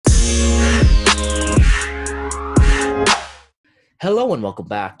Hello and welcome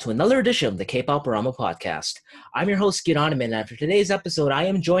back to another edition of the K-Pop Rama podcast. I'm your host, Gidoniman, and for today's episode, I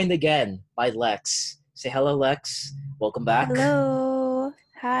am joined again by Lex. Say hello, Lex. Welcome back. Hello.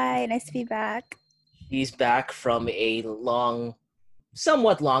 Hi, nice to be back. She's back from a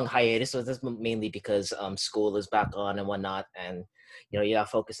somewhat long hiatus, so that's mainly because school is back on and whatnot, and you gotta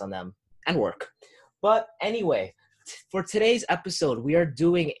focus on them and work. But anyway, for today's episode, we are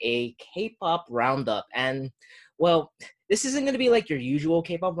doing a K-pop roundup, and well, this isn't going to be like your usual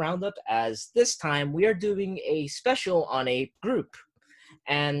K-pop roundup, as this time we are doing a special on a group.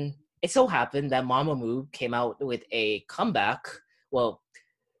 And it so happened that Mamamoo came out with a comeback. Well,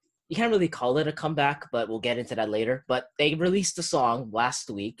 you can't really call it a comeback, but we'll get into that later. But they released a song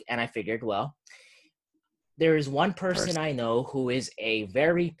last week, and I figured, well, there is one person I know who is a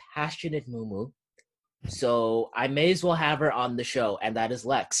very passionate Mumu, so I may as well have her on the show, and that is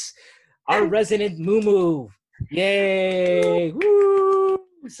Lex, our resident Mumu. Yay! Woo!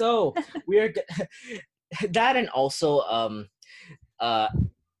 So we are that, and also I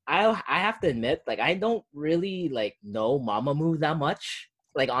have to admit, like, I don't really know Mamamoo that much.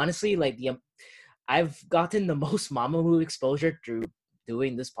 Like, honestly, I've gotten the most Mamamoo exposure through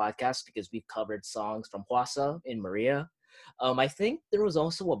doing this podcast because we've covered songs from Hwasa in Maria. I think there was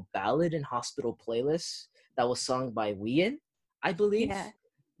also a Ballad in Hospital playlist that was sung by Wheein, I believe,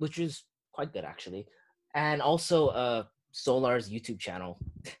 which is quite good actually. And also Solar's YouTube channel.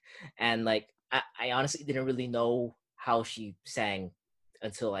 And I honestly didn't really know how she sang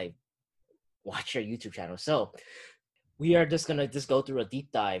until I watched her YouTube channel. So we are just gonna go through a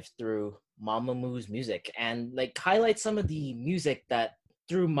deep dive through Mamamoo's music and highlight some of the music that,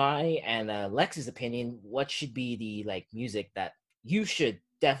 through my and Lex's opinion, what should be the music that you should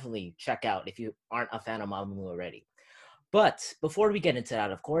definitely check out if you aren't a fan of Mamamoo already. But before we get into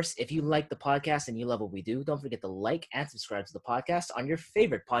that, of course, if you like the podcast and you love what we do, don't forget to like and subscribe to the podcast on your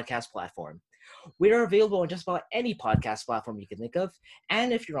favorite podcast platform. We are available on just about any podcast platform you can think of.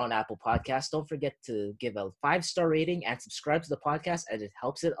 And if you're on Apple Podcasts, don't forget to give a 5-star rating and subscribe to the podcast, as it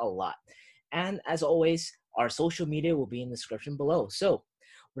helps it a lot. And as always, our social media will be in the description below. So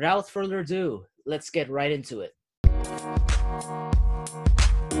without further ado, let's get right into it.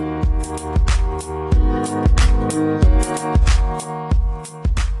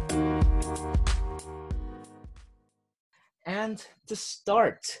 And to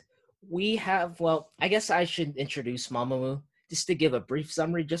start, we have, well, I guess I should introduce Mamamoo just to give a brief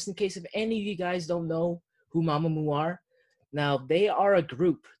summary, just in case if any of you guys don't know who Mamamoo are. Now, they are a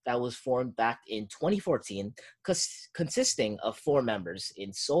group that was formed back in 2014, consisting of 4 members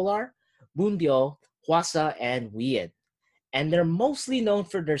in Solar, Moonbyul, Hwasa, and Wheein. And they're mostly known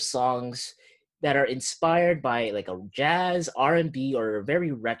for their songs that are inspired by a jazz, R&B, or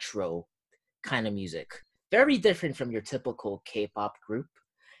very retro kind of music. Very different from your typical K-pop group.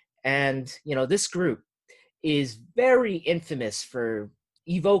 And, this group is very infamous for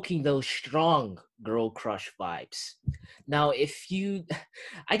evoking those strong girl crush vibes. Now,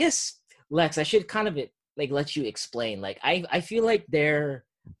 I guess, Lex, I should kind of let you explain. I feel like their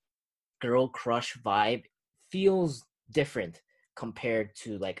girl crush vibe feels different compared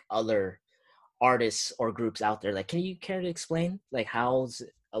to other artists or groups out there. Can you care to explain how's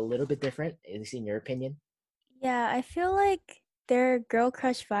a little bit different, at least in your opinion? Yeah, I feel like their girl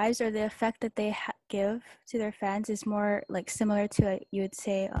crush vibes, or the effect that they give to their fans, is more similar to you would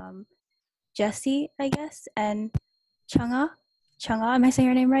say Jessie, I guess, and Chungha. Chungha, am I saying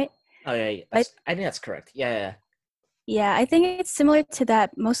your name right? Oh yeah, I think that's correct. Yeah. Yeah, I think it's similar to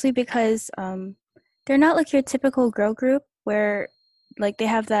that, mostly because they're not your typical girl group where they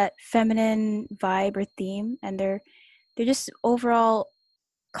have that feminine vibe or theme, and they're just overall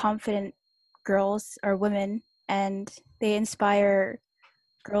confident girls or women, and they inspire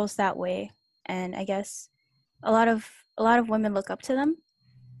girls that way. And I guess a lot of women look up to them,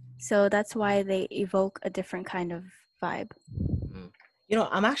 so that's why they evoke a different kind of vibe.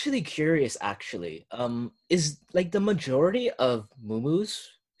 I'm actually curious, actually. Is the majority of Mumu's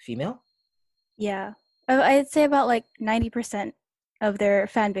female? Yeah, I'd say about 90% of their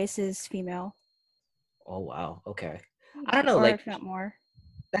fan base is female. Oh wow, okay. I don't know, or if not more.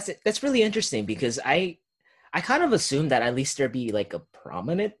 That's really interesting, because I kind of assumed that at least there'd be a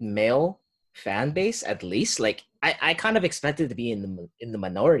prominent male fan base, at least. I kind of expected to be in the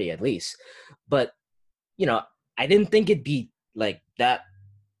minority at least, but I didn't think it'd be that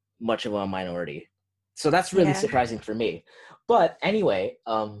much of a minority. So that's really surprising for me. But anyway,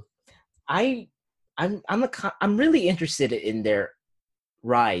 I'm really interested in their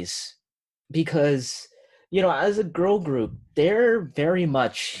rise, because as a girl group, they're very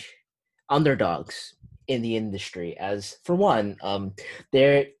much underdogs in the industry. As for one,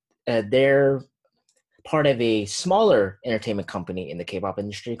 they're part of a smaller entertainment company in the K-pop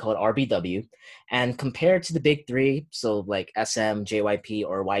industry called RBW, and compared to the big three, so like SM, JYP,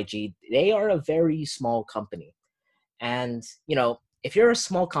 or YG, they are a very small company. And if you're a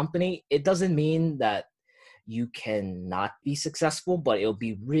small company, it doesn't mean that you cannot be successful, but it'll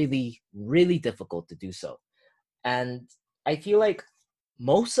be really, really difficult to do so. And I feel like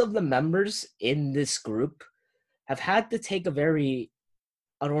most of the members in this group have had to take a very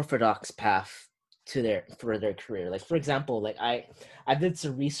unorthodox path for their career. Like for example, like I did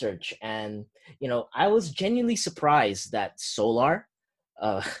some research, and I was genuinely surprised that Solar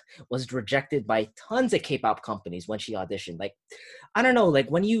uh was rejected by tons of K-pop companies when she auditioned. Like I don't know, like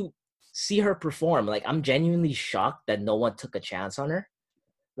when you see her perform, like I'm genuinely shocked that no one took a chance on her.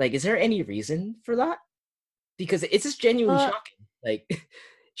 Like is there any reason for that? Because it's just genuinely Well, shocking. Like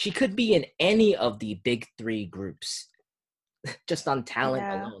she could be in any of the big three groups just on talent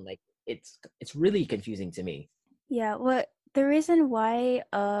yeah. alone. Like it's really confusing to me. Yeah, what the reason why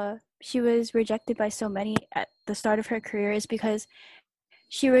she was rejected by so many at the start of her career is because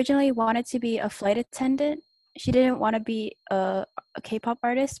she originally wanted to be a flight attendant. She didn't want to be a K-pop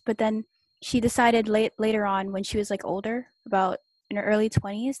artist, but then she decided later on when she was like older, about in her early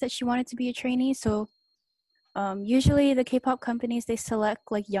 20s, that she wanted to be a trainee. So usually the K-pop companies, they select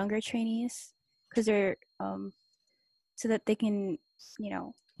like younger trainees because they're so that they can, you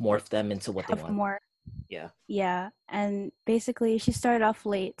know, Morph them into what they have want. more. Yeah. Yeah, and basically she started off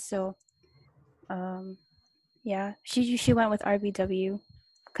late, so yeah, she went with RBW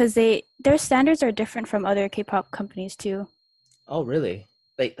because their standards are different from other K-pop companies too. Oh, really?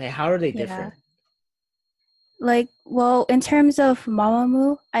 Like how are they Yeah, different? like well, in terms of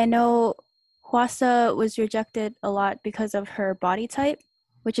Mamamoo, I know Hwasa was rejected a lot because of her body type,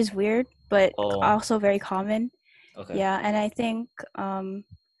 which is weird, but Oh, also very common. okay. Yeah, and I think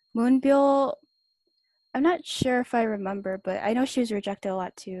Moonbyul, I'm not sure if I remember, but I know she was rejected a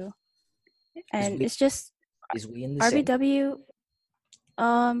lot too. Is And we it's just is we in the same? RBW.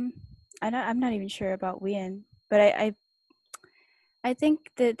 Um, I'm not even sure about Wien, but I think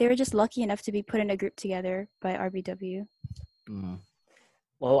that they were just lucky enough to be put in a group together by RBW. Mm.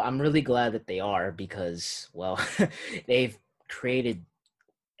 Well, I'm really glad that they are because, well, they've created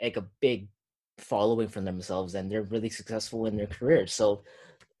like a big following for themselves, and they're really successful in their careers. So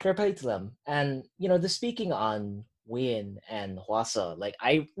fair play to them. And just speaking on Win and Hwasa, like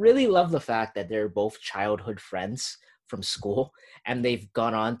I really love the fact that they're both childhood friends from school, and they've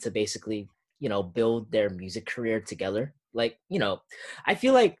gone on to basically build their music career together. Like I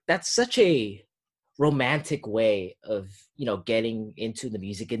feel like that's such a romantic way of getting into the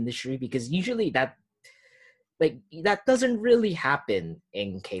music industry, because usually that doesn't really happen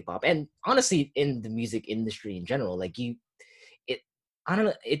in K-pop, and honestly in the music industry in general. Like it I don't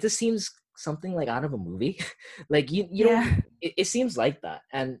know, it just seems something like out of a movie. Like you don't Yeah, it seems like that.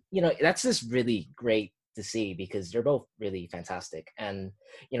 And that's just really great to see, because they're both really fantastic. And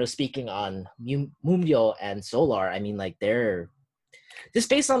speaking on Mumyo and Solar, I mean, like they're just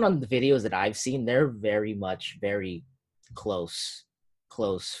based on the videos that I've seen, they're very much very close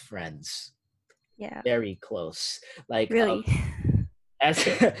friends, yeah, very close. Like really. as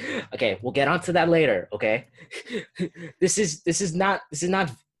okay, we'll get onto that later. Okay, this is not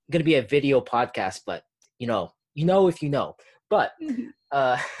gonna be a video podcast, but if you know. But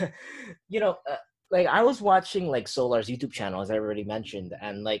uh, you know, uh, like I was watching like Solar's YouTube channel, as I already mentioned,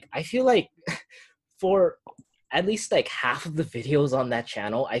 and like I feel like for at least like half of the videos on that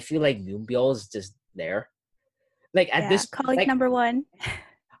channel, I feel like Moonbyul is just there. Like at Yeah, this, colleague like number one.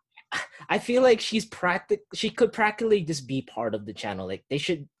 I feel like she could practically just be part of the channel. Like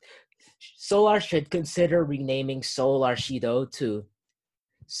Solar should consider renaming Solar Shido to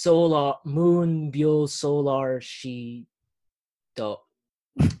Solar Moonbyul Solar Shido.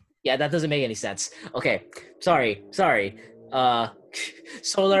 Yeah, that doesn't make any sense. Okay, sorry. Uh,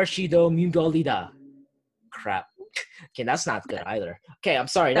 Solar Shido Moonbyulida. Crap. Okay, that's not good either. Okay, I'm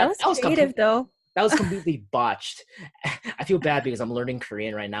sorry. That That was that was complete. creative though. That was completely botched. I feel bad because I'm learning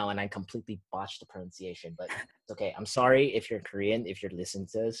Korean right now and I completely botched the pronunciation. But it's okay. I'm sorry if you're Korean, if you're listening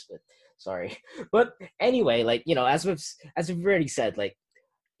to this, but sorry. But anyway, like as we've already said, like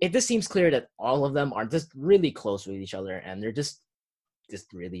it just seems clear that all of them are just really close with each other, and they're just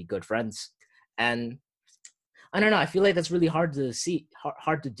really good friends. And I don't know. I feel like that's really hard to see,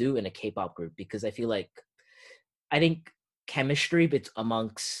 hard to do in a K-pop group, because I think chemistry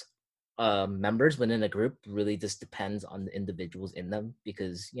amongst members within a group really just depends on the individuals in them,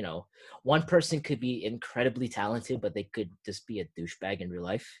 because one person could be incredibly talented, but they could just be a douchebag in real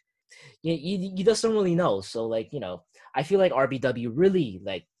life. you just don't really know. So like, I feel like RBW really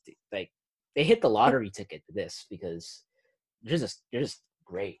like they hit the lottery ticket to this because they're just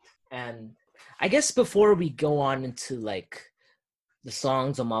great. And I guess before we go on into like the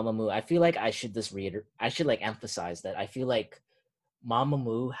songs of Mamamoo, I feel like I should like emphasize that I feel like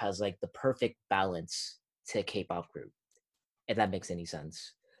Mamamoo has like the perfect balance to a K-pop group, if that makes any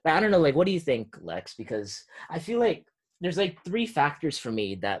sense. Like, I don't know, like what do you think, Lex? Because I feel like there's like three factors for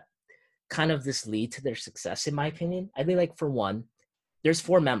me that kind of this lead to their success, in my opinion. I think like for one, there's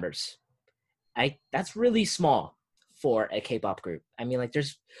four members. That's really small for a K-pop group. I mean, like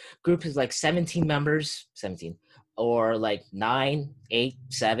there's groups is like 17 members, 17, or like 9, 8,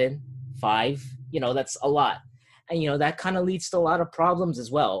 7, 5. That's a lot, and that kind of leads to a lot of problems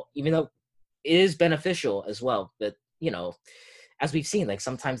as well. Even though it is beneficial as well, but as we've seen, like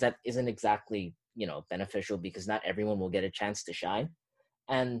sometimes that isn't exactly beneficial because not everyone will get a chance to shine.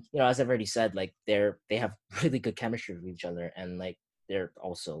 And as I've already said, like they have really good chemistry with each other, and like they're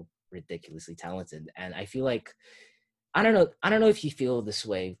also ridiculously talented. And I feel like I don't know if you feel this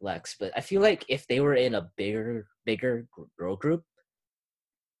way, Lex, but I feel like if they were in a bigger girl group,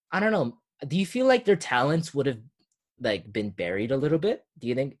 I don't know. Do you feel like their talents would have like been buried a little bit? Do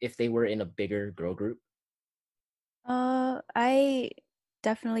you think if they were in a bigger girl group? I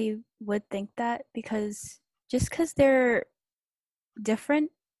definitely would think that because just because they're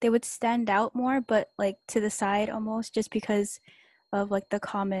different, they would stand out more, but like to the side almost just because of like the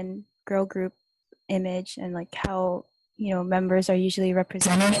common girl group image and like how members are usually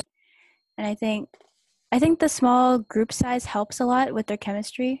represented. And I think the small group size helps a lot with their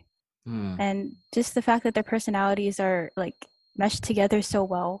chemistry Hmm. and just the fact that their personalities are like meshed together so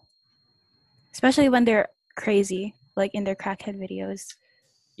well, especially when they're crazy like in their crackhead videos.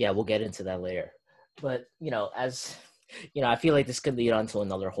 Yeah, we'll get into that later. But as I feel like this could lead on to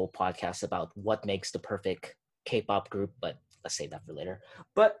another whole podcast about what makes the perfect K-pop group, but let's save that for later.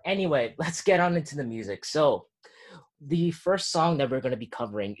 But anyway, let's get on into the music. So the first song that we're going to be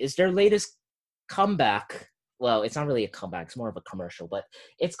covering is their latest comeback. Well, it's not really a comeback, it's more of a commercial, but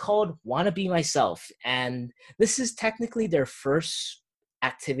it's called Wanna Be Myself. And this is technically their first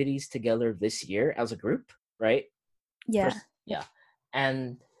activities together this year as a group, right? Yeah. First, yeah.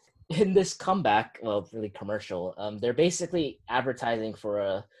 And in this comeback, well, really commercial, they're basically advertising for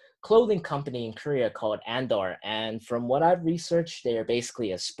a clothing company in Korea called Andor. And from what I've researched, they're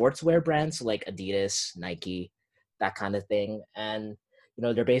basically a sportswear brand, so like Adidas, Nike, that kind of thing. And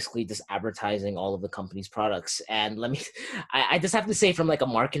they're basically just advertising all of the company's products. And let me, I just have to say, from like a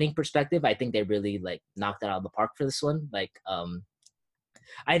marketing perspective, I think they really like knocked it out of the park for this one. Like,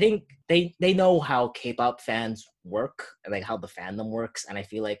 I think they know how K-pop fans work and like how the fandom works, and I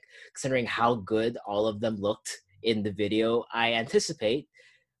feel like considering how good all of them looked in the video, I anticipate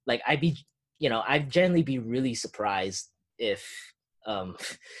like I'd generally be really surprised if um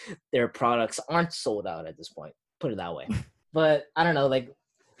their products aren't sold out at this point. Put it that way. But I don't know, like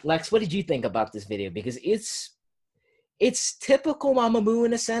Lex, what did you think about this video? Because it's typical Mamamoo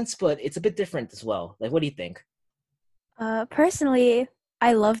in a sense, but it's a bit different as well. Like, what do you think? Personally,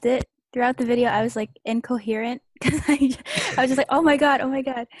 I loved it. Throughout the video, I was like incoherent because I was just like, oh my god, oh my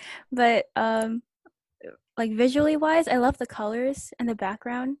god. But like visually wise, I love the colors and the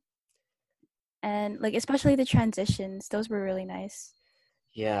background, and like especially the transitions. Those were really nice.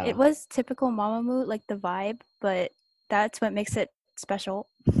 It Yeah. was typical Mamamoo, like the vibe, but that's what makes it special.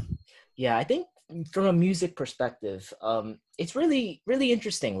 Yeah, I think from a music perspective, it's really, really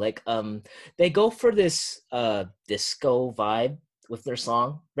interesting. Like, they go for this disco vibe with their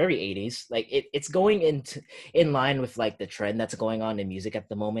song, very 80s. Like it's going in line with like the trend that's going on in music at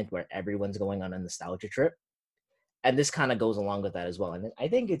the moment where everyone's going on a nostalgia trip. And this kind of goes along with that as well. And I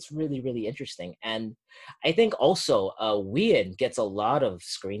think it's really, really interesting. And I think also Wheein gets a lot of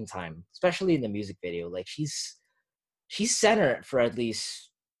screen time, especially in the music video. Like she's center for at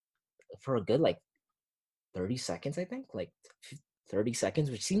least for a good like 30 seconds, I think, like 30 seconds,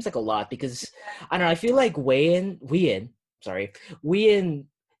 which seems like a lot because I don't know, I feel like Wheein,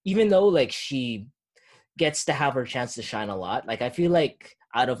 even though like she gets to have her chance to shine a lot, like I feel like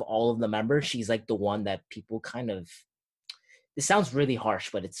out of all of the members, she's like the one that people kind of, it sounds really harsh,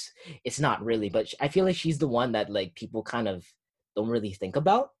 but it's not really, but I feel like she's the one that like people kind of don't really think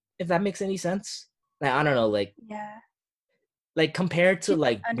about, if that makes any sense. Like, I don't know, Yeah, like compared to she's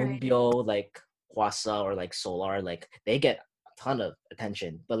like underrated. Moonbyo, like Hwasa or like Solar, like they get a ton of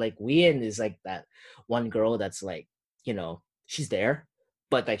attention. But like Wheein is like that one girl that's like, she's there,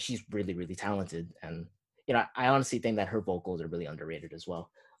 but like she's really, really talented. And I honestly think that her vocals are really underrated as well.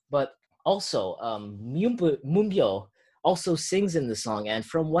 But also, Moonbyo, also sings in the song. And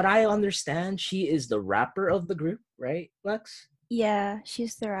from what I understand, she is the rapper of the group, right, Lex? Yeah,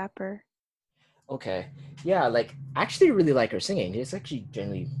 she's the rapper. Okay. Yeah, like I actually really like her singing. It's actually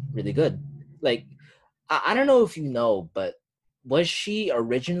generally really good. Like I don't know if you know, but was she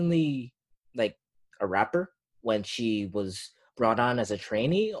originally like a rapper when she was brought on as a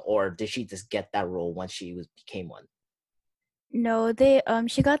trainee, or did she just get that role once she was became one? No, they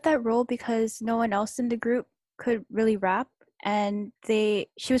she got that role because no one else in the group could really rap, and she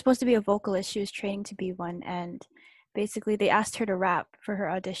was supposed to be a vocalist. She was training to be one, and basically they asked her to rap for her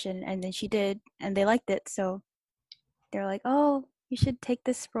audition, and then she did, and they liked it. So they're like, "Oh, you should take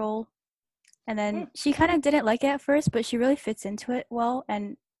this role." And Hmm. then she kind of didn't like it at first, but she really fits into it well,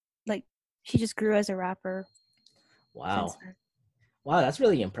 and like she just grew as a rapper since Wow. then. Wow, that's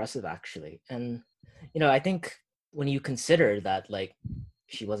really impressive actually. And I think when you consider that like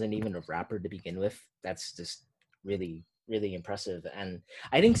she wasn't even a rapper to begin with, that's just really really impressive. And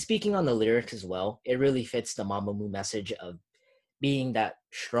I think speaking on the lyrics as well, it really fits the Mamamoo message of being that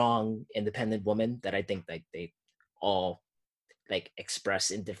strong independent woman that I think like they all like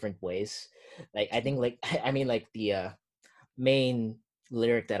express in different ways. Like I think like I mean like the main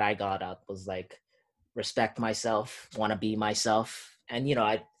lyric that I got out was like respect myself, want to be myself. And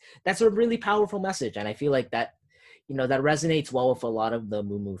I that's a really powerful message, and I feel like that that resonates well with a lot of the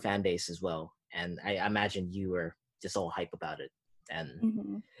Moo fan base as well. And I imagine you were just all hype about it. And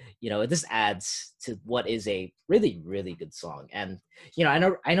Hmm. it just adds to what is a really really good song. And I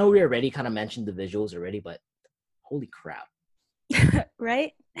know we already kind of mentioned the visuals already, but holy crap.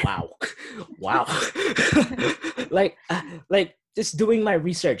 Right? Wow. Wow. like like just doing my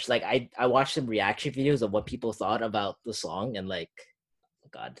research, like I watched some reaction videos of what people thought about the song, and like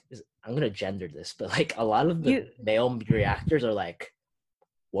god, I'm gonna gender this, but like a lot of the You male reactors are like,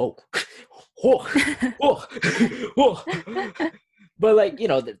 whoa. Whoa. Whoa. Whoa. But like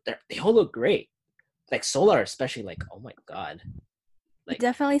they all look great, like Solar especially, like oh my god, You like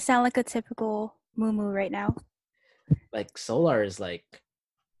definitely sound like a typical Moo right now, Solar is like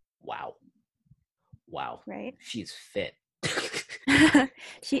wow. Wow, right? she's fit.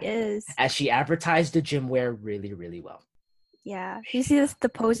 She is. As she advertised the gym wear really, really well. Yeah. You see the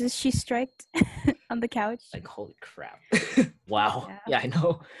poses she striked on the couch? Like, holy crap. Wow. Yeah. Yeah, I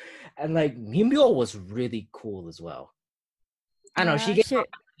know. And like Mimbyo was really cool as well. I don't know, she Yeah, gave a sure.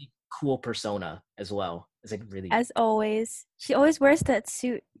 really cool persona as well. It's like really As always, she always wears that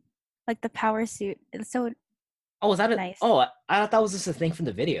suit, like the power suit. It's so Oh, was that it? nice. Oh, I thought that was just a thing from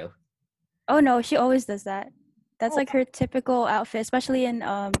the video. Oh no, she always does that. That's Oh like her typical outfit, especially in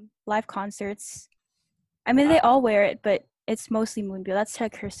live concerts. I mean, they wow. all wear it, but it's mostly Moonbyul. That's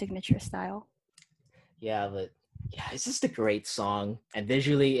like her signature style. Yeah, but yeah, it's just a great song. And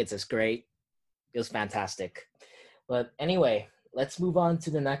visually it's just great. It was fantastic. But anyway, let's move on to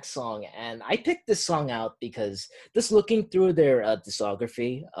the next song. And I picked this song out because just looking through their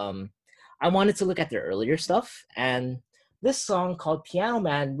discography, I wanted to look at their earlier stuff. And this song called Piano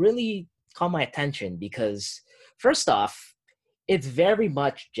Man really caught my attention because, first off, it's very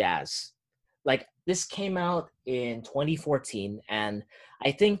much jazz. Like, this came out in 2014. And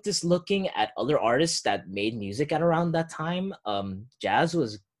I think just looking at other artists that made music at around that time, jazz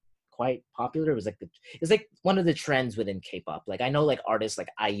was quite popular. It was like one of the trends within K-pop. Like I know like artists like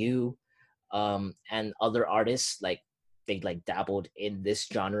IU, and other artists like they like dabbled in this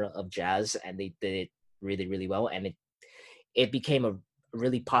genre of jazz and they did it really really well, and it became a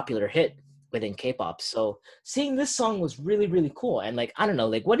really popular hit within K-pop. So seeing this song was really really cool. And like I don't know,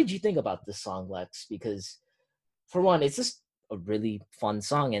 like what did you think about this song, Lex? Because for one, it's just a really fun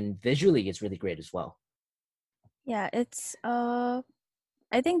song, and visually it's really great as well. Yeah, it's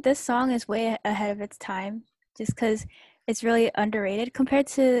I think this song is way ahead of its time just cuz it's really underrated compared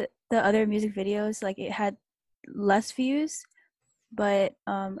to the other music videos. Like it had less views, but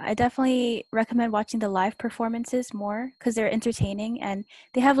I definitely recommend watching the live performances more cuz they're entertaining, and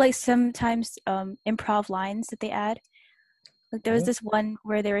they have like sometimes improv lines that they add. Like there was Mhm. this one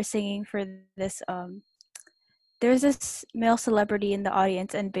where they were singing for this there's this male celebrity in the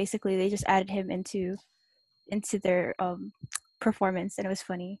audience, and basically they just added him into their performance, and it was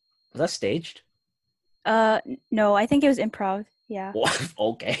funny. Was that staged? No, I think it was improv. Yeah.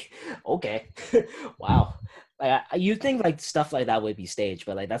 Okay, okay, wow. Like you think like stuff like that would be staged,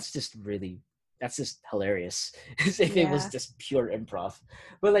 but like that's just hilarious as if it was Yeah. just pure improv.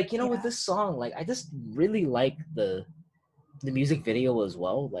 But like with Yeah. this song, like I just really like the music video as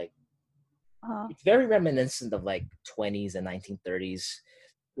well. Like Uh, it's very reminiscent of like 20s and 1930s,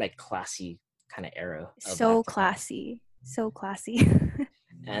 like classy kind of era of that so time. classy. So classy.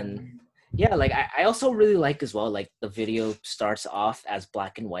 And Yeah, like I also really like as well, like the video starts off as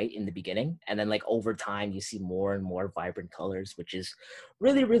black and white in the beginning, and then like over time you see more and more vibrant colors, which is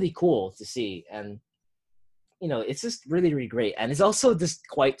really, really cool to see. And it's just really, really great. And it's also just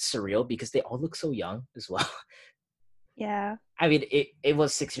quite surreal because they all look so young as well. Yeah. I mean, it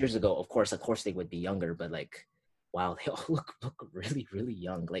was 6 years ago. Of course they would be younger, but like, wow, they all look really, really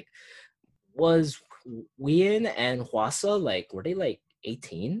young. Like, was Wien and Hwasa like were they like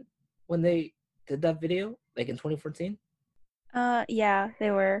 18 when they did that video, like in 2014? Yeah, they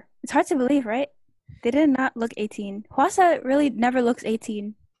were. It's hard to believe, right? They did not look 18. Hwasa really never looks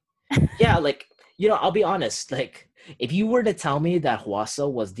 18. Yeah, like I'll be honest. Like, if you were to tell me that Hwasa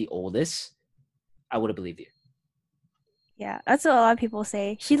was the oldest, I would have believed you. Yeah, that's what a lot of people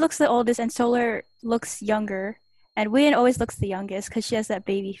say. She looks the oldest, and Solar looks younger, and Wien always looks the youngest because she has that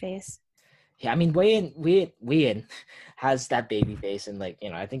baby face. Yeah, I mean, Wei has that baby face, and like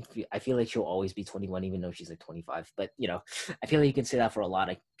I feel like she'll always be 21, even though she's like 25. But I feel like you can say that for a lot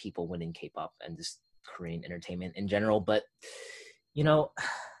of people within K-pop and just Korean entertainment in general. But you know,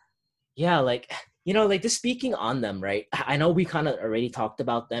 yeah, like just speaking on them, right? I know we kind of already talked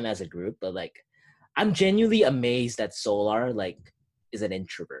about them as a group, but like, I'm genuinely amazed that Solar like is an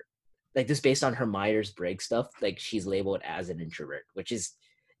introvert. Like, just based on her Myers-Briggs stuff, like she's labeled as an introvert, which is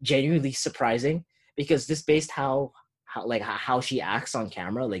genuinely surprising because just based how she acts on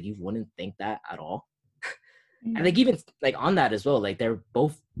camera, like you wouldn't think that at all. And like Mm. even like on that as well, like they're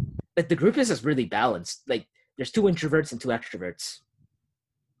both like the group is just really balanced. Like there's two introverts and two extroverts.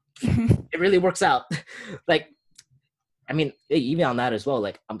 It really works out. Like, I mean, even on that as well,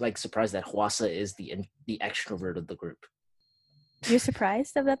 like I'm like surprised that Hwasa is the extrovert of the group. You're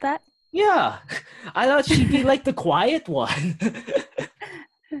surprised about that? Yeah, I thought she'd be like the quiet one.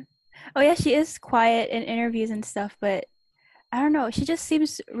 Oh yeah, she is quiet in interviews and stuff, but I don't know. She just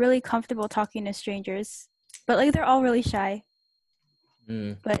seems really comfortable talking to strangers. But like they're all really shy.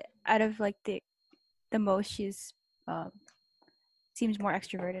 Mm, But out of like the most, she's um seems more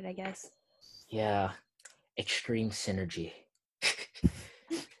extroverted, I guess. yeah, extreme synergy.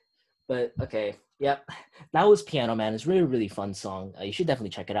 But okay, yep, that was Piano Man. It's really, really fun song. You should definitely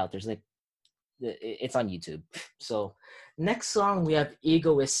check it out. There's like it's on YouTube. So next song we have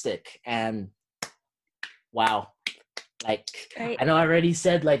Egoistic, and wow, like Right? I know I already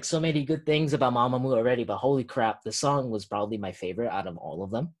said like so many good things about Mamamoo already, but holy crap, the song was probably my favorite out of all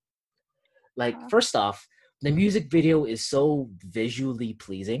of them. Like, Uh, first off, the music video is so visually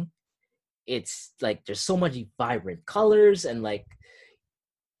pleasing. It's like there's so much vibrant colors, and like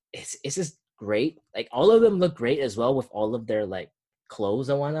it's just great. Like all of them look great as well with all of their like clothes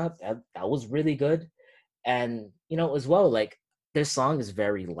and whatnot. That was really good. And as well, like this song is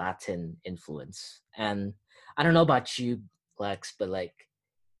very Latin influence. And I don't know about you, Lex, but like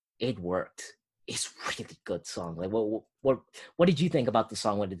it worked. It's really good song. Like what did you think about the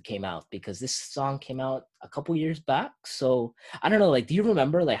song when it came out? Because this song came out a couple years back. So I don't know, like do you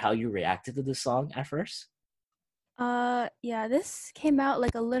remember like how you reacted to the song at first? yeah, this came out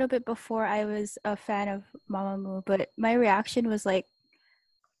like a little bit before I was a fan of Mamamoo, but my reaction was like,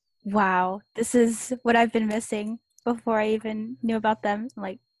 wow, this is what I've been missing before I even knew about them.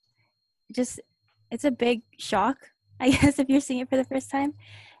 Like, just, it's a big shock, I guess, if you're seeing it for the first time.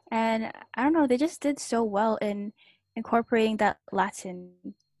 And I don't know, they just did so well in incorporating that Latin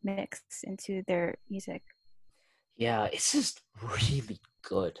mix into their music. Yeah, it's just really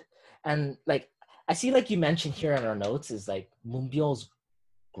good. And like I see like you mentioned here in our notes is like Moonbyul's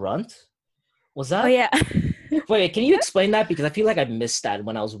grunt. Was Oh, that yeah. wait, can you explain that? Because I feel like I missed that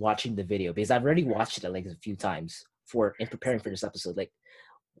when I was watching the video because I've already watched it like a few times for in preparing for this episode. Like,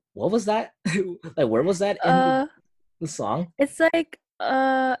 what was that? Like, where was that in uh, the song? it's like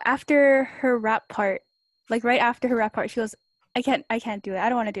after her rap part, like right after her rap part, she goes, I can't do it. I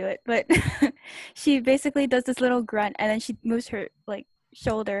don't want to do it. But she basically does this little grunt and then she moves her like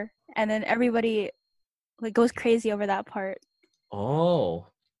shoulder and then everybody like goes crazy over that part. Oh,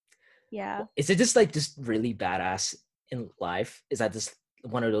 Yeah. is it just like just really badass in life? Is that just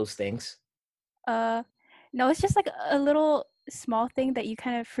one of those things? Uh no, it's just like a little small thing that you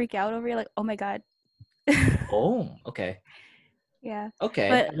kind of freak out over. You're like, "Oh my God." Oh, okay, Yeah. okay.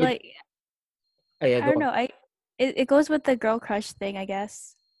 But I mean, like oh yeah, I go don't on. know. It goes with the girl crush thing, I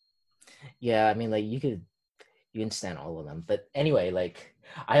guess. Yeah, I mean, like you can stand all of them. But anyway, like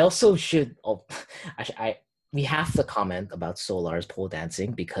I also should. Oh, I we have to comment about Solar's pole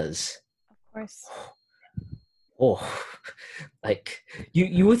dancing because Of course. oh, like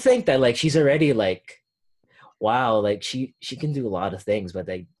you would think that like she's already like wow, like she can do a lot of things, but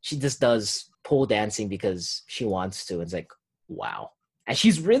like she just does pole dancing because she wants to. It's like wow. and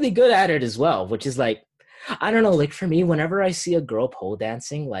she's really good at it as well, which is like, I don't know, like for me, whenever I see a girl pole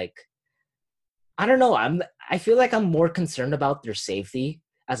dancing, like I don't know, I feel like I'm more concerned about their safety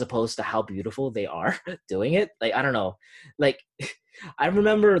as opposed to how beautiful they are doing it. Like I don't know, like I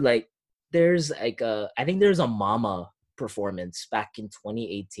remember like there's like I think there's a Mama performance back in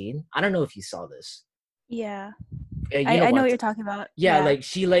 2018. I don't know if you saw this. Yeah, You know I know what what? you're talking about. Yeah, Yeah. like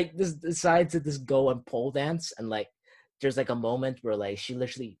she like this decides to just go and pole dance, and like there's like a moment where like she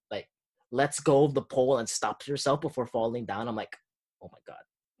literally like lets go of the pole and stops herself before falling down. I'm like, oh my god.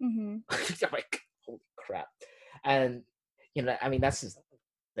 Mm-hmm. I'm like, holy crap. And you know, I mean that's just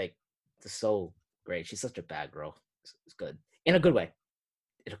like just so great. She's such a bad girl. It's good. In a good way.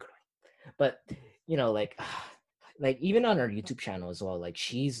 In a good way. But you know, like even on her YouTube channel as well, like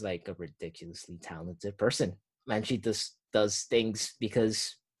she's like a ridiculously talented person. Man, she just does things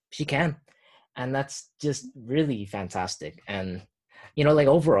because she can. And that's just really fantastic. And you know, like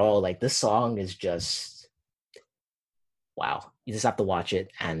overall, like this song is just wow. You just have to watch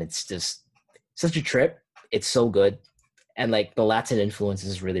it and it's just such a trip. It's so good. And like the Latin influence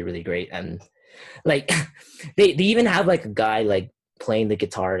is really, really great. And like they even have like a guy like playing the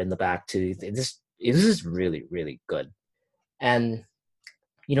guitar in the back too. This is really, really good. And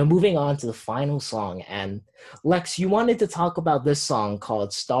you know, moving on to the final song. And Lex, you wanted to talk about this song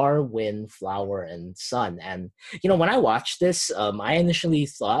called Star, Wind, Flower, and Sun. And you know, when I watched this, I initially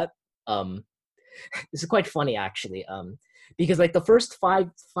thought um this is quite funny actually. Because like the first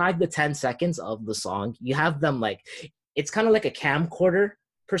 5 to 10 seconds of the song, you have them like it's kind of like a camcorder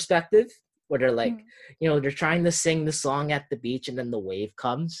perspective where they're like, Mm. you know, they're trying to sing the song at the beach and then the wave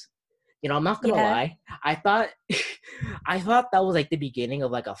comes. You know, I'm not gonna Yeah. lie. I thought I thought that was like the beginning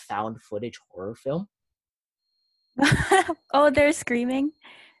of like a found footage horror film. Oh, they're screaming.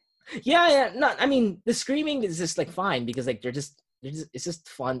 Yeah, yeah. No, I mean the screaming is just like fine because like they're just it's just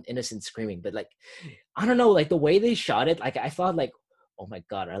fun, innocent screaming. But like I don't know, like the way they shot it, like I thought like, oh my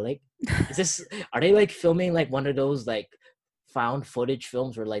god, is this are they like filming like one of those like found footage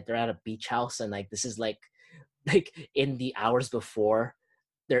films where like they're at a beach house and like this is like in the hours before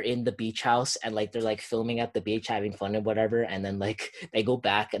they're in the beach house and like they're like filming at the beach having fun and whatever and then like they go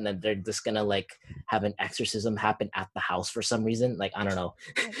back and then they're just gonna like have an exorcism happen at the house for some reason. Like I don't know.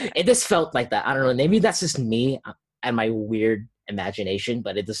 Oh my god. It just felt like that. I don't know, maybe that's just me and my weird imagination,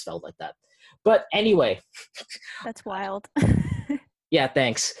 but it just felt like that. But anyway, That's wild. yeah,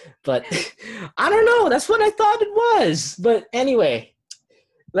 thanks. But I don't know, that's what I thought it was. But anyway,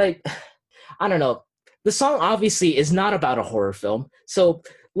 like I don't know. The song obviously is not about a horror film. So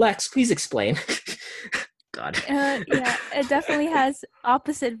Lex, please explain. God. Yeah, it definitely has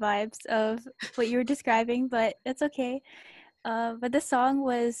opposite vibes of what you were describing, but it's okay. But the song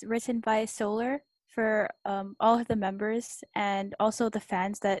was written by Solar for all of the members and also the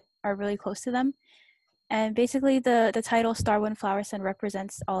fans that are really close to them. And basically, the title Star, Wind, Flower, Sun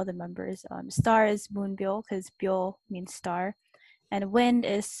represents all the members. Star is Moonbyul because Byul means star, and Wind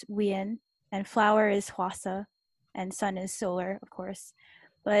is Wien, and Flower is Hwasa, and Sun is Solar, of course.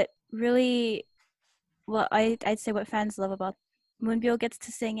 But really, well, I'd say what fans love about Moonbyul gets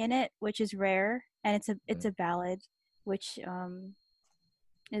to sing in it, which is rare, and it's a ballad, which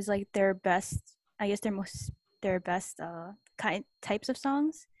is like their best. I guess their best kind types of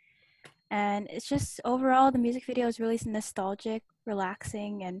songs, and it's just overall the music video is really nostalgic,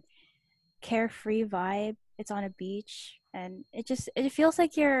 relaxing, and carefree vibe. It's on a beach, and it feels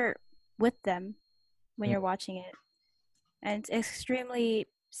like you're with them when you're watching it, and it's extremely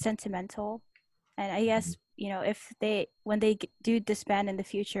sentimental. And I guess if they when they do disband in the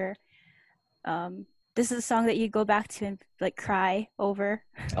future, this is a song that you go back to and like cry over.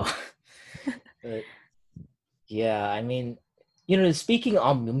 Oh. But, yeah, I mean, you know, speaking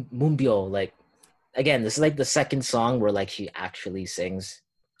on Moonbyul, like again, this is like the second song where like she actually sings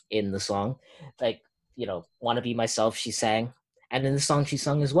in the song. Like, you know, Wanna Be Myself, she sang. And in the song she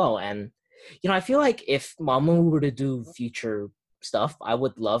sung as well. And, you know, I feel like if Mamamoo were to do future stuff, I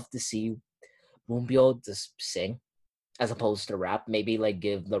would love to see Moonbyul just sing as opposed to rap. Maybe like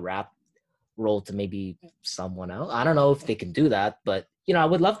give the rap role to maybe someone else. I don't know if they can do that, but you know, I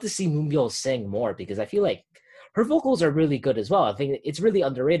would love to see Moonbyul sing more because I feel like her vocals are really good as well. I think it's really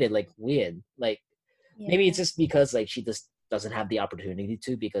underrated, like weird. Like maybe it's Yeah. just because like she just doesn't have the opportunity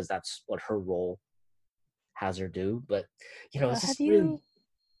to because that's what her role has her do. But you know, it's Have just really. you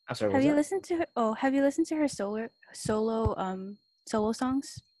I'm sorry, what have was you that? listened to her? Oh, have you listened to her solo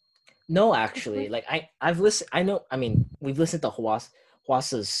songs No, actually, before? like I've listened. I know. I mean, we've listened to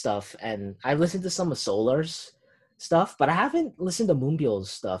Hwasa's stuff, and I've listened to some of Solar's stuff, but I haven't listened to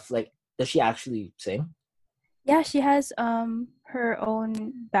Moonbyul's stuff. Like, does she actually sing? Yeah, she has her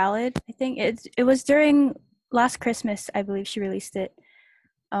own ballad. I think it was during last Christmas, I believe she released it.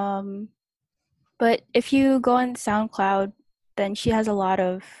 But if you go on SoundCloud, then she has a lot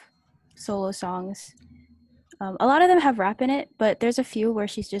of solo songs. A lot of them have rap in it, but there's a few where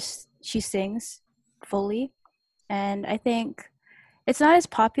she sings fully, and I think it's not as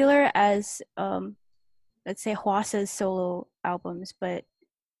popular as let's say Hwasa's solo albums, but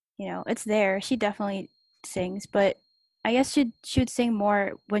it's there. She definitely sings, but I guess she would sing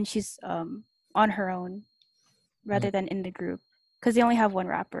more when she's on her own rather than in the group because they only have one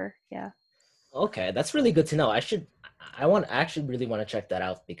rapper. Yeah. Okay, that's really good to know. I actually really want to check that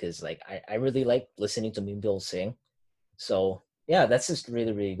out because like I really like listening to Moonbyul sing. So yeah, that's just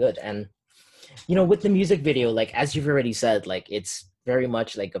really, really good. And with the music video, like as you've already said, like it's very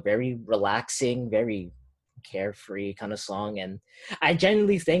much like a very relaxing, very carefree kind of song. And I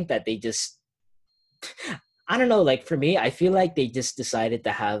genuinely think that they just I don't know, like for me, I feel like they just decided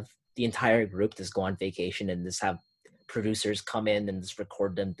to have the entire group just go on vacation and just have producers come in and just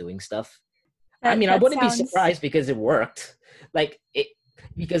record them doing stuff. I mean, I That wouldn't be sounds. surprised because it worked. Like it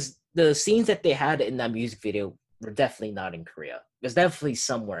because the scenes that they had in that music video were definitely not in Korea. It was definitely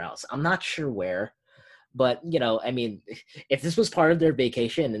somewhere else. I'm not sure where, but I mean, if this was part of their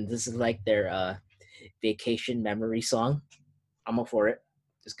vacation and this is like their vacation memory song, I'm all for it.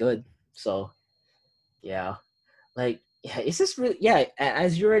 It's good. So yeah, like yeah, it's just really yeah.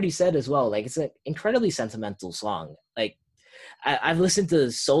 As you already said as well, like it's an incredibly sentimental song. Like I've listened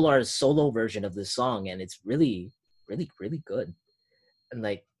to Solar's solo version of this song, and it's really, really, really good. And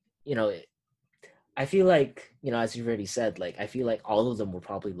like, you know, I feel like, as you've already said, like I feel like all of them will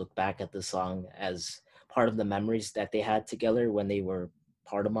probably look back at the song as part of the memories that they had together when they were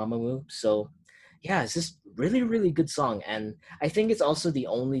part of Mamamoo. So yeah, it's just really, really good song. And I think it's also the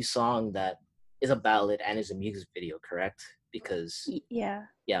only song that is a ballad and is a music video, correct? Because Yeah.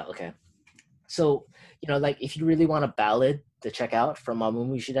 yeah, okay. So, like if you really want a ballad to check out from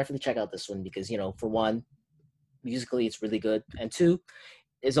Mamamoo, you should definitely check out this one because, for one, musically it's really good. And two,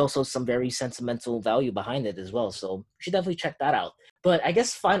 there's also some very sentimental value behind it as well. So you should definitely check that out. But I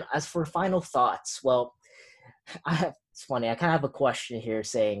guess as for final thoughts, well, it's funny. I kind of have a question here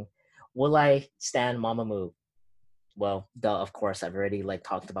saying, will I stand Mamamoo? Well, duh, of course, I've already like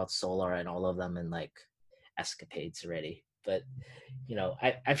talked about Solar and all of them and like escapades already. But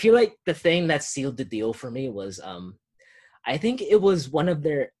I feel like the thing that sealed the deal for me was I think it was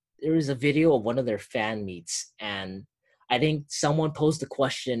there was a video of one of their fan meets, and I think someone posed the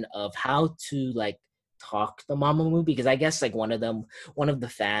question of how to like talk the Mamamoo because I guess like one of the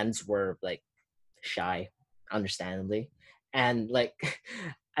fans were like shy, understandably, and like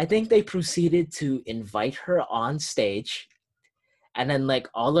I think they proceeded to invite her on stage, and then like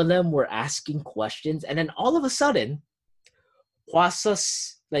all of them were asking questions, and then all of a sudden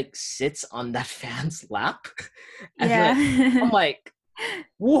Hwasa like sits on that fan's lap, and like I'm Yeah. like,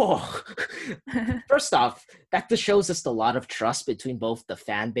 whoa. First off, that just shows us a lot of trust between both the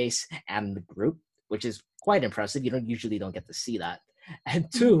fan base and the group, which is quite impressive. You don't get to see that.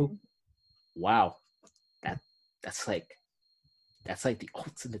 And two, Mhm. wow, that that's like the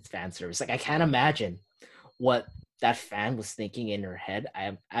ultimate fan service. Like I can't imagine what that fan was thinking in her head.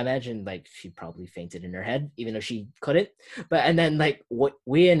 I imagine like she probably fainted in her head, even though she couldn't. But and then like what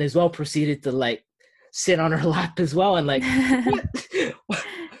Wien as well proceeded to like sit on her lap as well, and like what?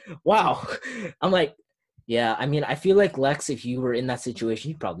 Wow. I'm like, yeah. I mean, I feel like Lex, if you were in that situation,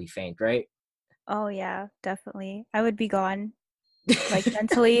 you'd probably faint, right? Oh yeah, definitely. I would be gone, like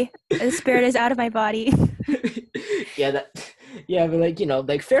mentally. The spirit is out of my body. yeah, yeah, but like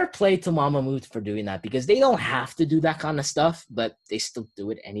like fair play to Mamamoo for doing that because they don't have to do that kind of stuff, but they still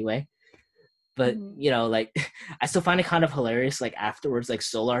do it anyway. But Mhm. like I still find it kind of hilarious. Like afterwards, like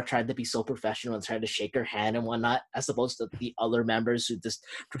Solar tried to be so professional and tried to shake her hand and whatnot, as opposed to the other members who just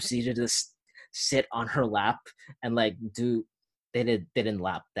proceeded to sit on her lap and like do they didn't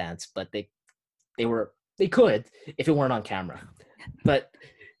lap dance, but they could if it weren't on camera. But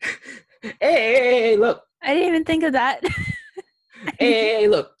hey, look, I didn't even think of that. hey,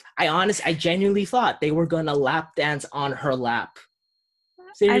 look. I genuinely thought they were gonna lap dance on her lap.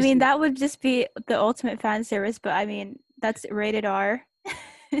 I mean, Seriously. that would just be the ultimate fan service, but I mean, that's rated R.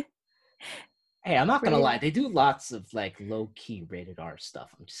 Hey, I'm not gonna Rated lie. R. They do lots of like low key rated R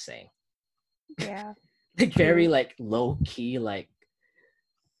stuff. I'm just saying, Yeah, like very true. like low key, like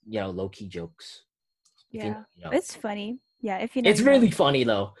low key jokes. If Yeah. you know, It's funny. Yeah, if you know, it's you know. really funny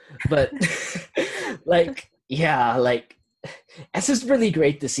though. But like, yeah, like it's just really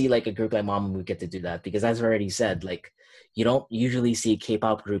great to see like a group like Mamamoo get to do that because as I already said, like you don't usually see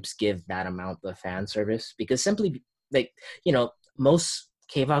K-pop groups give that amount of fan service because simply like most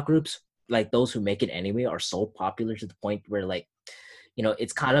K-pop groups, like those who make it anyway, are so popular to the point where like,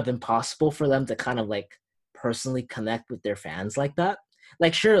 it's kind of impossible for them to kind of like personally connect with their fans like that.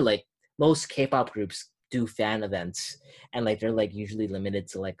 Like sure, like most K-pop groups do fan events and like they're like usually limited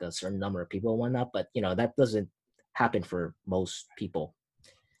to like a certain number of people and whatnot, but that doesn't happen for most people,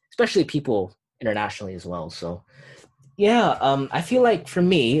 especially people internationally as well. So yeah, I feel like for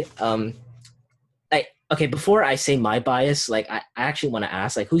me, like okay, before I say my bias, like I actually want to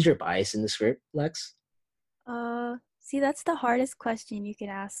ask, like, who's your bias in the script, Lex? See, that's the hardest question you can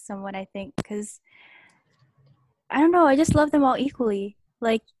ask someone, I think, because I don't know, I just love them all equally.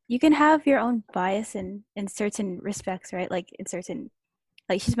 Like, you can have your own bias in certain respects, right? Like, in certain,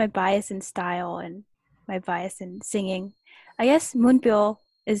 like, she's my bias in style and my bias in singing. I guess Moonbyul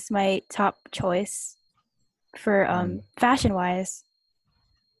is my top choice for fashion wise,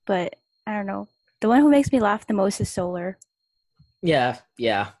 but I don't know. The one who makes me laugh the most is Solar. Yeah.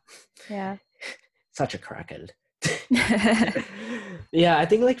 Yeah. Such a crackhead. Yeah, I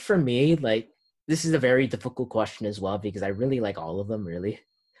think like for me, like this is a very difficult question as well because I really like all of them really.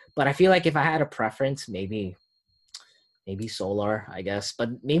 But I feel like if I had a preference, maybe Solar, I guess.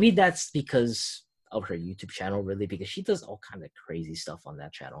 But maybe that's because of her YouTube channel really, because she does all kind of crazy stuff on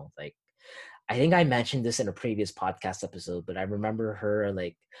that channel. Like I think I mentioned this in a previous podcast episode, but I remember her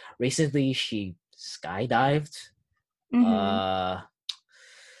like recently she skydived. Mm-hmm. Uh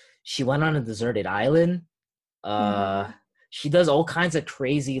she went on a deserted island. Mm-hmm. She does all kinds of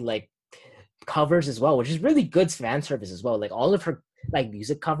crazy like covers as well, which is really good fan service as well. Like all of her like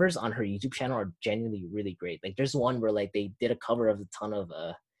music covers on her YouTube channel are genuinely really great. Like there's one where like they did a cover of a ton of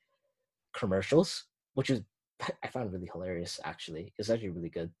commercials, which is I found really hilarious actually. It's actually really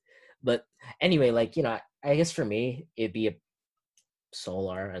good. But anyway, like I guess for me it'd be a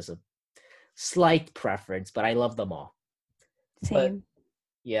Solar as a slight preference, but I love them all. But Same.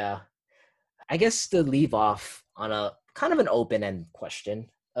 yeah, I guess to leave off on a kind of an open-end question,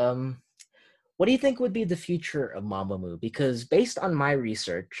 what do you think would be the future of Mamamoo? Because based on my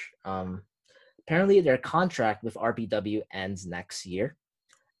research, apparently their contract with RBW ends next year,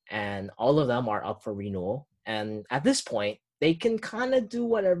 and all of them are up for renewal. And at this point, they can kind of do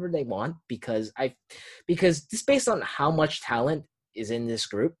whatever they want because just based on how much talent is in this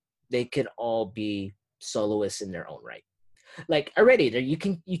group, they could all be soloists in their own right. Like already, there you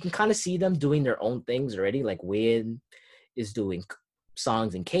can kind of see them doing their own things already. Like Win is doing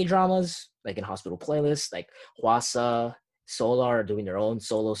songs in K dramas, like in Hospital Playlist. Like Hwasa, Solar are doing their own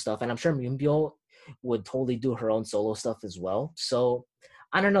solo stuff, and I'm sure Moonbyul would totally do her own solo stuff as well. So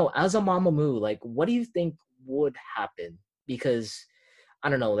I don't know. As a Mamamoo, like, what do you think would happen? Because I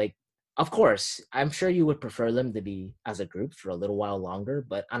don't know. Like, of course, I'm sure you would prefer them to be as a group for a little while longer,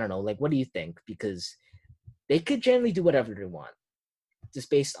 but I don't know. Like, what do you think? Because they could generally do whatever they want, just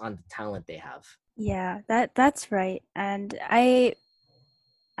based on the talent they have. Yeah, that's right. And I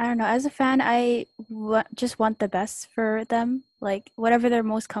don't know, as a fan, just want the best for them. Like whatever they're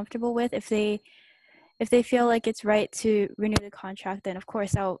most comfortable with. If they feel like it's right to renew the contract, then of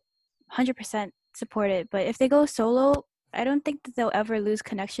course I'll 100% support it. But if they go solo, I don't think that they'll ever lose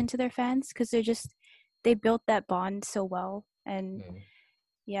connection to their fans because they built that bond so well. And Mm.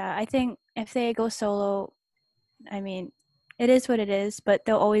 yeah, I think if they go solo, I mean, it is what it is, but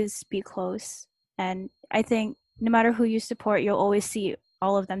they'll always be close. And I think no matter who you support, you'll always see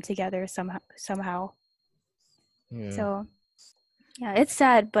all of them together somehow. Mm. So yeah, it's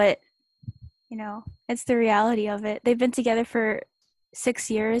sad, but it's the reality of it. They've been together for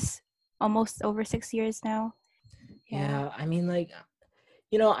 6 years, almost over 6 years now. Yeah. Yeah, I mean, like,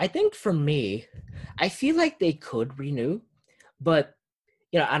 I think for me, I feel like they could renew, but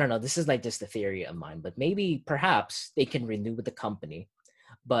I don't know. This is like just a theory of mine, but maybe perhaps they can renew with the company,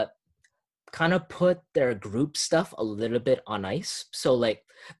 but kind of put their group stuff a little bit on ice. So like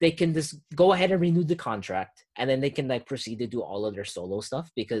they can just go ahead and renew the contract and then they can like proceed to do all of their solo stuff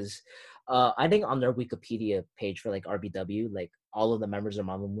because I think on their Wikipedia page for like RBW, like all of the members of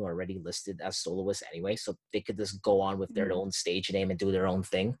Mamamoo are already listed as soloists anyway. So they could just go on with their Mhm. own stage name and do their own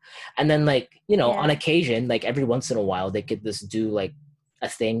thing. And then like, on Yeah. occasion, like every once in a while, they could just do like a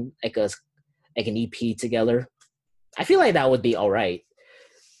thing, like an EP together. I feel like that would be all right.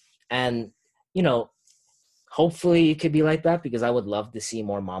 And you know, hopefully it could be like that because I would love to see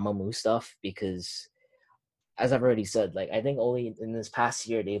more Mamamoo stuff because as I've already said, like I think only in this past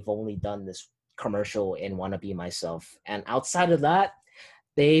year they've only done this commercial in Wanna Be Myself. And outside of that,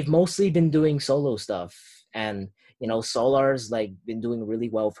 they've mostly been doing solo stuff. And Solar's like been doing really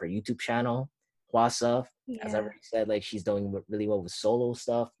well for YouTube channel. Hwasa, as I Yeah. already said, like she's doing really well with solo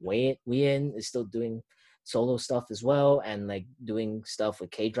stuff. Wien is still doing solo stuff as well, and like doing stuff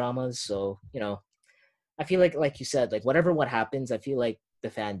with K-dramas. So, I feel like you said, like what happens, I feel like the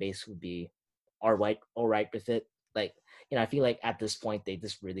fan base would be all right with it. Like, I feel like at this point they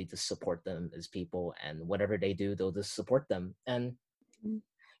just really just support them as people, and whatever they do, they'll just support them. And Mm.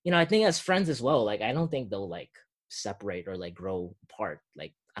 I think as friends as well, like I don't think they'll like separate or like grow apart.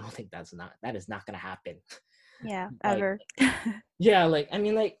 Like I don't think that is not gonna happen. Yeah, Like, ever. yeah, like I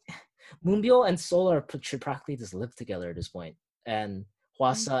mean, like Moonbyul and Solar should practically just live together at this point. And Mm.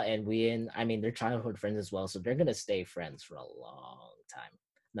 Hwasa and Wien, I mean, they're childhood friends as well, so they're gonna stay friends for a long time,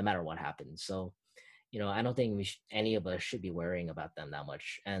 no matter what happens. So, I don't think any of us should be worrying about them that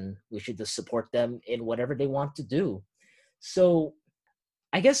much, and we should just support them in whatever they want to do. So,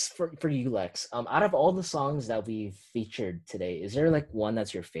 I guess for you, Lex, out of all the songs that we've featured today, is there like one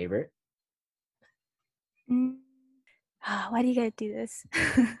that's your favorite? Mm. Why do you gotta do this?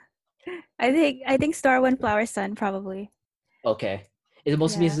 I think Star One Flower Sun probably. Okay, is it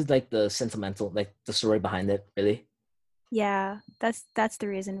mostly Yeah. because like the sentimental, like the story behind it, really? Yeah, that's the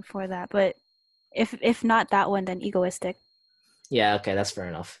reason for that. But if not that one, then Egoistic. Yeah, okay, that's fair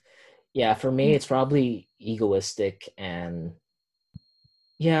enough. Yeah, for me, Mm. it's probably egoistic and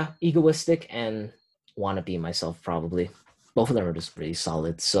wanna be myself, probably. Both of them are just really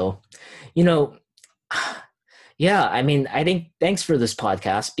solid. So, you know, yeah, I mean, I think thanks for this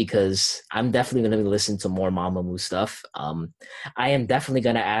podcast because I'm definitely going to listen to more Mamamoo stuff. I am definitely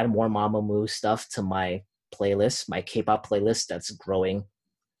going to add more Mamamoo stuff to my playlist, my K-pop playlist that's growing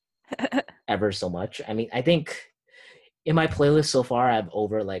ever so much. I mean, I think in my playlist so far, I have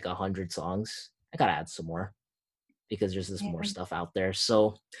over like 100 songs. I gotta add some more because there's this more Yeah. stuff out there.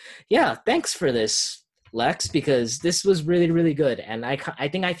 So, yeah, thanks for this, Lex, because this was really really good, and I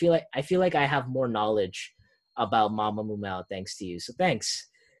think I feel like I have more knowledge about Mamamoo now thanks to you. So thanks.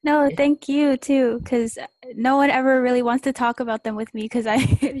 No, thank you too, because no one ever really wants to talk about them with me because I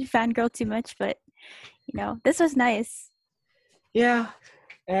fangirl too much. But this was nice. Yeah,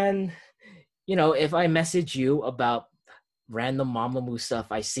 and if I message you about random Mamamoo stuff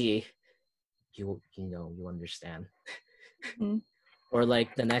I see, you understand. Mm. Or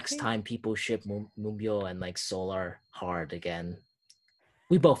like the next time people ship Mumbyo and like Solar hard again,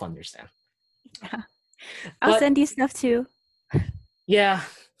 we both understand. Yeah. I'll But send you stuff too. yeah,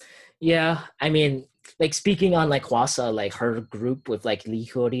 yeah. I mean, like speaking on like Hwasa, like her group with like Lee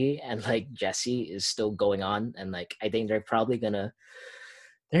Hyori and like Jesse is still going on, and like I think they're gonna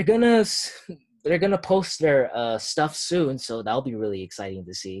they're gonna post their stuff soon, so that'll be really exciting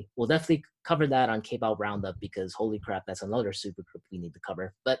to see. We'll definitely cover that on K-pop Roundup because holy crap, that's another super group we need to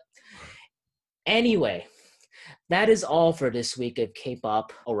cover. But anyway, that is all for this week of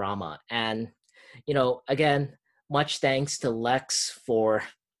K-pop Orama, and again, much thanks to Lex for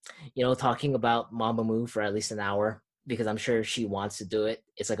talking about Mamamoo for at least an hour because I'm sure she wants to do it.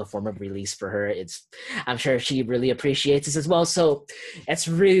 It's like a form of release for her. I'm sure she really appreciates this as well. So it's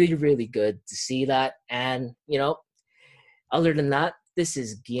really, really good to see that. And, other than that, this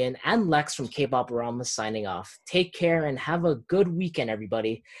is Gian and Lex from K-pop Rama signing off. Take care and have a good weekend,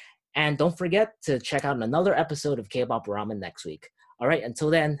 everybody. And don't forget to check out another episode of K-pop Rama next week. All right, until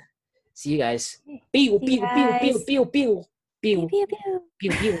then, see you guys. Pew, See you pew, pew, pew, guys. pew, pew, Pew pew, pew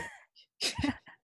pew. pew, pew.